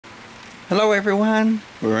Hello everyone,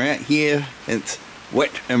 we're out here, it's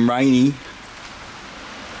wet and rainy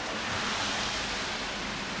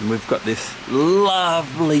and we've got this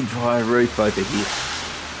lovely dry roof over here.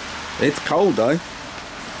 It's cold though,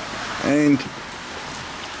 and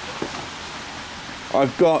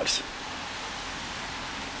I've got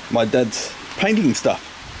my dad's painting stuff.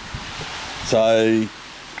 So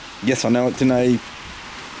yes, I know it's in a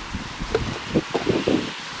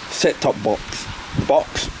set-top box.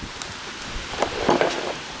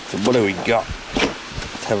 So what do we got?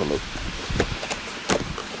 Let's have a look.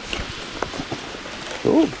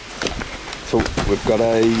 Ooh. So we've got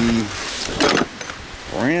a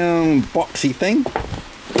round boxy thing,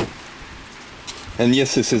 and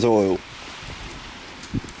yes, this is oil.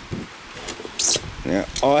 Now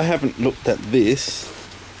I haven't looked at this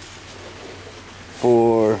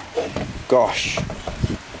for, gosh,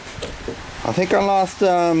 I think I last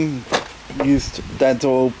used Dad's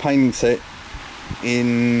oil painting set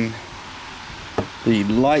in the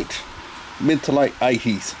mid to late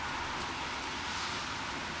 80s.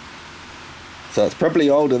 So it's probably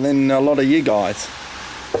older than a lot of you guys.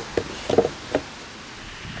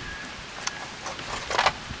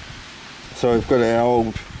 So we've got our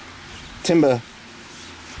old timber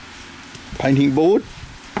painting board.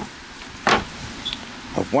 I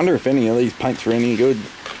wonder if any of these paints are any good.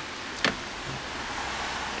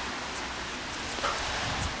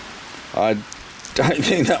 I don't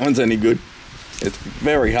think that one's any good. It's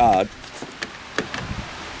very hard.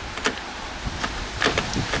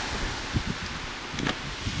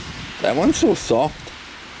 That one's so soft.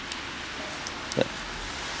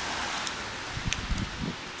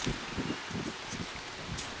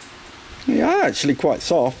 Yeah, actually quite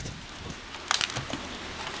soft.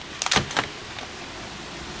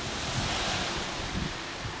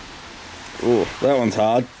 Oh, that one's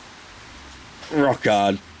hard. Rock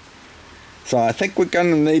hard. So I think we're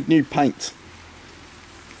going to need new paints.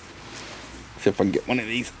 See if I can get one of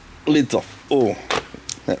these lids off. Oh,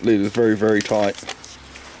 that lid is very, very tight.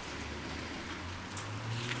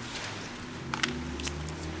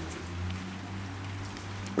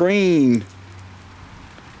 Green.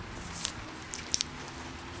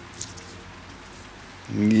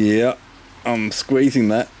 Yeah, I'm squeezing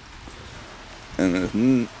that.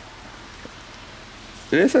 And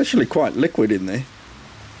it is actually quite liquid in there.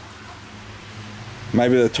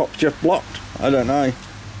 Maybe the top's just blocked. I don't know.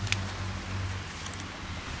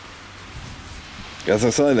 As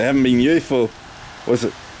I say, they haven't been used for, was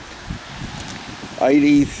it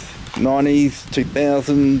 80s, 90s,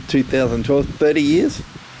 2000, 2012, 30 years? If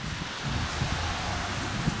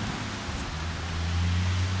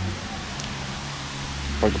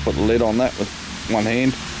I could put the lid on that with one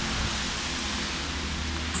hand.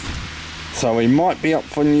 So we might be up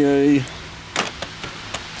for new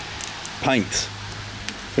paints.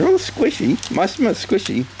 They're all squishy. Most of them are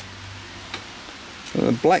squishy.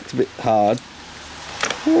 The black's a bit hard.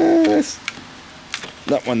 That's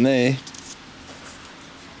that one there.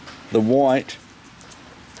 The white,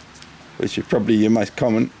 which is probably your most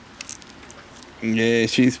common. Yeah,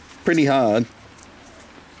 she's pretty hard.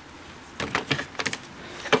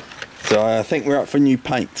 So I think we're up for new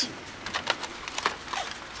paint.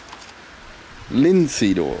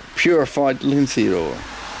 Linseed oil, purified linseed oil.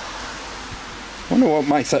 Wonder what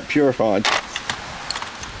makes that purified.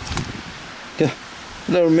 Yeah,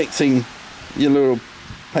 little mixing your little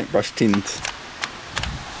paintbrush tins.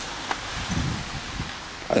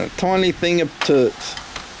 A tiny thing of turps.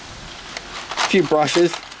 A few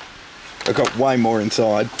brushes. I've got way more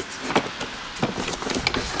inside.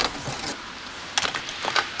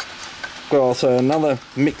 Got also another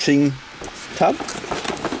mixing tub.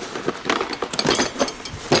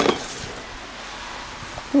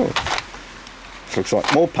 Oh. Looks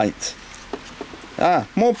like more paints. Ah,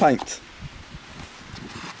 more paints.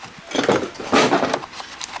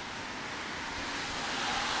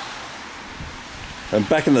 And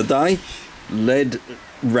back in the day, lead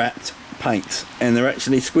wrapped paints, and they're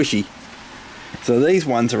actually squishy. So these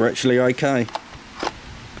ones are actually okay,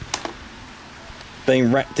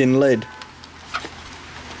 being wrapped in lead.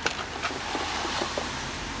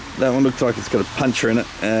 That one looks like it's got a puncture in it,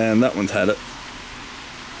 and that one's had it.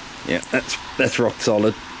 Yeah, that's rock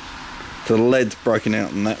solid. So the lead's broken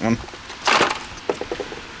out in that one.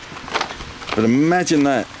 But imagine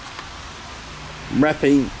that,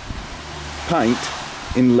 wrapping paint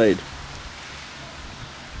in lead.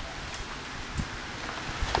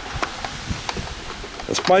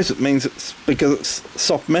 I suppose it means it's because it's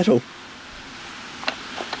soft metal.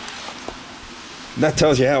 That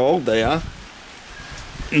tells you how old they are.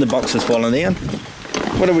 And the box has fallen down.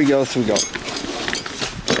 What have we got?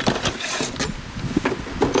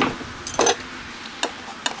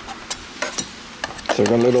 So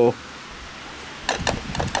I've got a little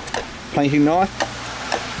painting knife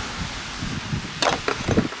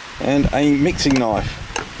and a mixing knife.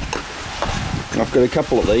 And I've got a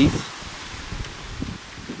couple of these.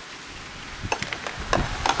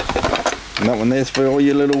 And that one there's for all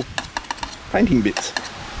your little painting bits.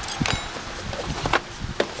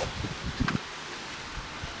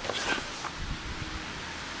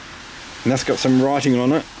 And that's got some writing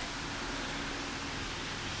on it,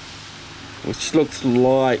 which looks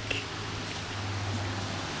like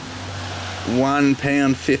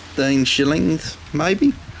 £1 15 shillings,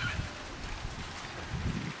 maybe.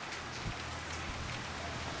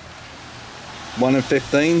 One and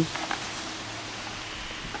 15,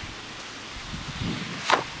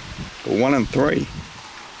 or 1 and 3.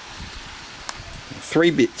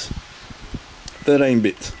 3 bits, 13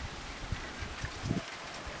 bits.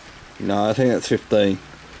 No, I think that's 15.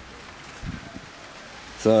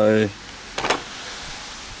 So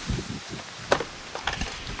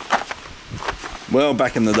well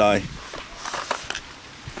back in the day.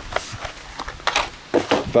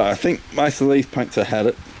 But I think most of these paints have had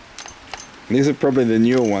it. These are probably the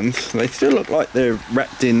newer ones. They still look like they're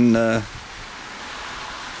wrapped in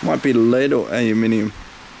might be lead or aluminium.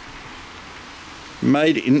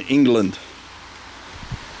 Made in England.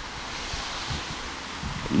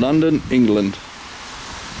 London, England.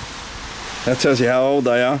 That tells you how old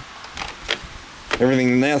they are.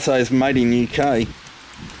 Everything now says made in UK.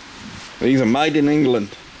 These are made in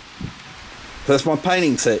England. So that's my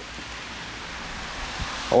painting set.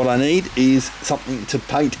 All I need is something to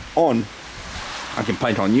paint on. I can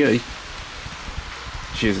paint on you.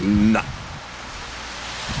 She's nut.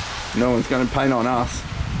 No one's going to paint on us.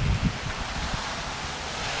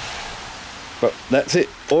 But that's it.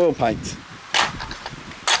 Oil paints.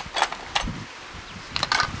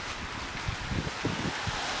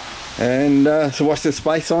 And so watch the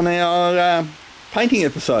space on our painting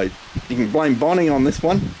episode. You can blame Bonnie on this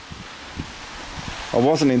one. I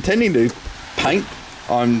wasn't intending to paint.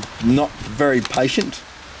 I'm not very patient.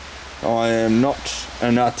 I am not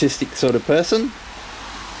an artistic sort of person.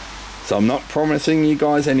 So I'm not promising you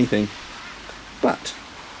guys anything. But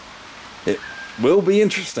it will be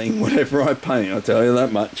interesting whatever I paint, I'll tell you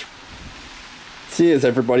that much. Cheers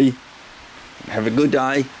everybody. Have a good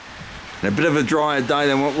day. And a bit of a drier day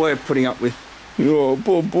than what we're putting up with. Oh,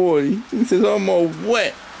 poor boy. He says, I'm all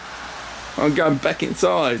wet. I'm going back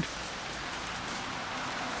inside.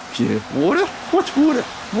 Yeah, water? What's water?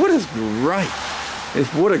 Water's great.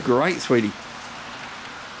 Is water great, sweetie?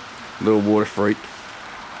 Little water freak.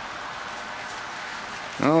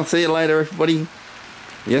 I'll see you later, everybody.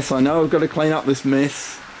 Yes, I know I've got to clean up this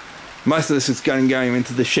mess. Most of this is going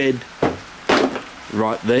into the shed.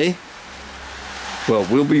 Right there. Well,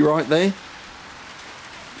 we'll be right there.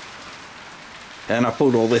 And I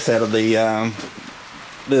pulled all this out of the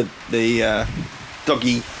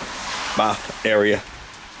doggy bath area.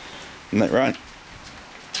 Isn't that right?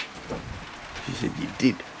 She said you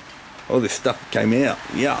did. All this stuff came out.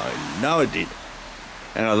 Yeah, I know it did.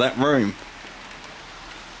 Out of that room.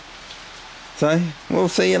 So, we'll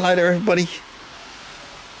see you later, everybody.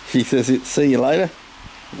 She says it's see you later.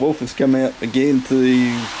 Wolf has come out again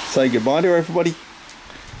to say goodbye to everybody.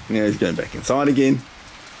 Now he's going back inside again.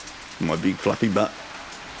 My big fluffy butt.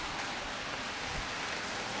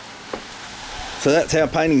 So that's our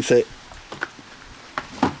painting set.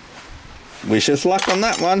 Wish us luck on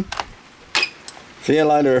that one. See you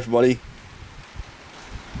later, everybody.